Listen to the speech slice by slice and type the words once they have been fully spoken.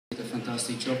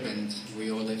fantastic job, and we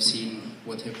all have seen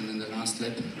what happened in the last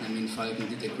lap. I mean, Falken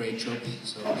did a great job,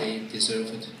 so they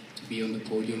deserve it to be on the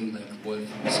podium, like Wolf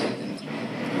said,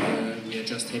 and we are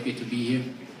just happy to be here.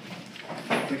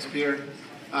 Thanks, Pierre.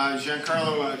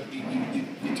 Giancarlo,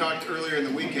 you talked earlier in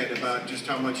the weekend about just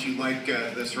how much you like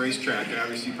this racetrack, and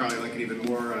obviously you probably like it even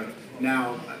more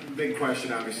now. Big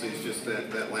question, obviously, is just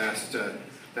that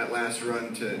last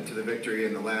run to the victory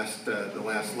and the last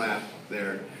lap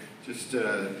there. Just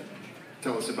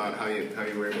tell us about how you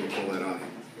were able to pull that off.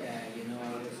 Yeah, you know,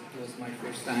 it was my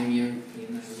first time here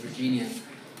in Virginia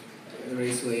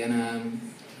Raceway, and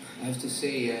I have to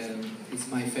say it's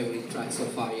my favorite track so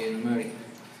far here in America.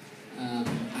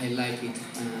 I like it.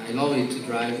 I love it to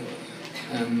drive.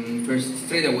 First,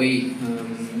 straight away,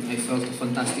 I felt a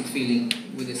fantastic feeling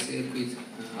with the circuit.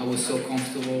 I was so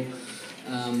comfortable.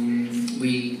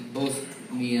 We both,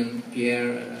 me and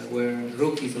Pierre, were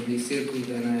rookies on this circuit,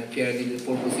 and Pierre did the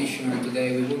pole position, and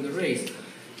today we won the race.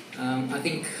 I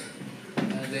think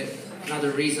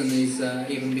another reason is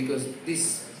even because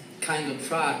this kind of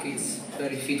track is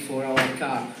very fit for our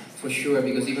car, for sure.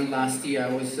 Because even last year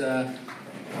I was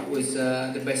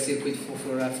the best circuit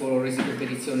for Racing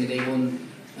Competizione. They won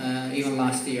even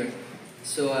last year.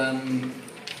 So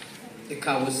the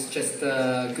car was just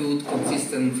good,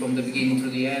 consistent from the beginning to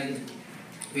the end.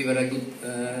 We were a good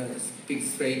speed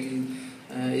straight,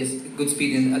 good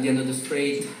speed at the end of the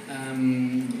straight.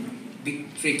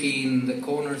 Bit tricky in the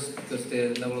corners because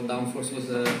the level of downforce was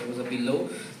a bit low.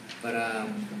 But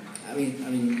I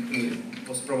mean, it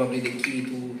was probably the key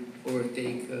to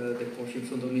overtake the Porsche in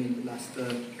front of me in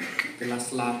the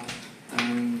last lap.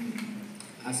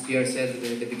 As Pierre said,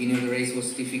 the beginning of the race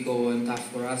was difficult and tough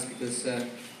for us because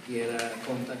he had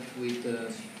contact with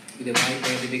the bike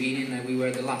at the beginning and we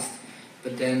were the last.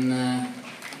 But then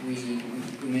we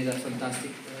made a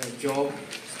fantastic job,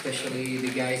 especially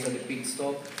the guys at the pit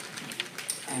stop,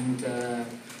 and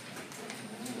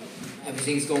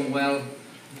everything's gone well.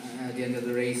 At the end of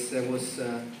the race was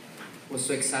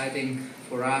so exciting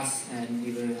for us, and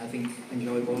even I think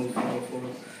enjoyable for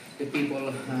the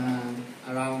people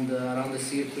around the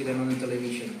circuit and on the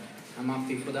television. I'm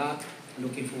happy for that.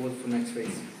 Looking forward for next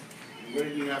race. What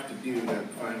did you have to do to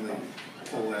finally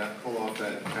pull off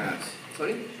that pass?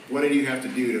 Sorry? What did you have to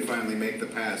do to finally make the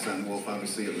pass on Wolf?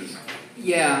 Obviously, it was.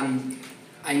 Yeah,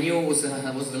 I knew it was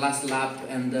the last lap,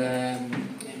 and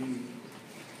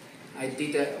I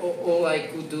did all I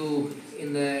could do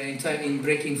in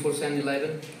braking for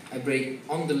 7-11. I brake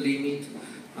on the limit.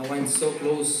 I went so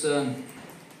close to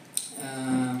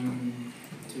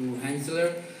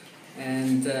Hensler,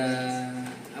 and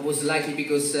I was lucky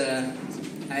because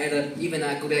I had even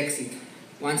a good exit.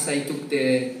 Once I took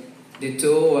the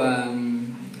toe,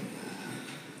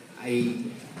 I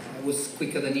was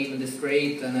quicker than him in the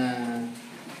straight, and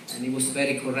it was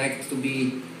very correct to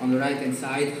be on the right hand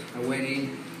side. I went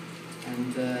in,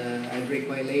 and I brake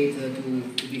quite late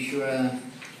to be sure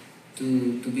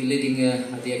to be leading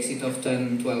at the exit of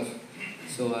turn 12.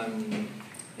 So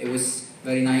it was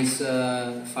very nice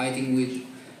fighting with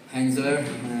Hensler,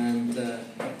 and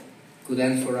good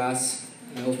end for us.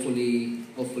 Hopefully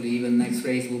even next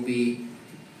race will be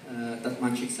that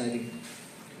much exciting.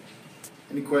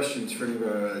 Any questions for any of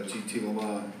our GT Le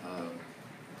Mans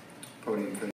podium?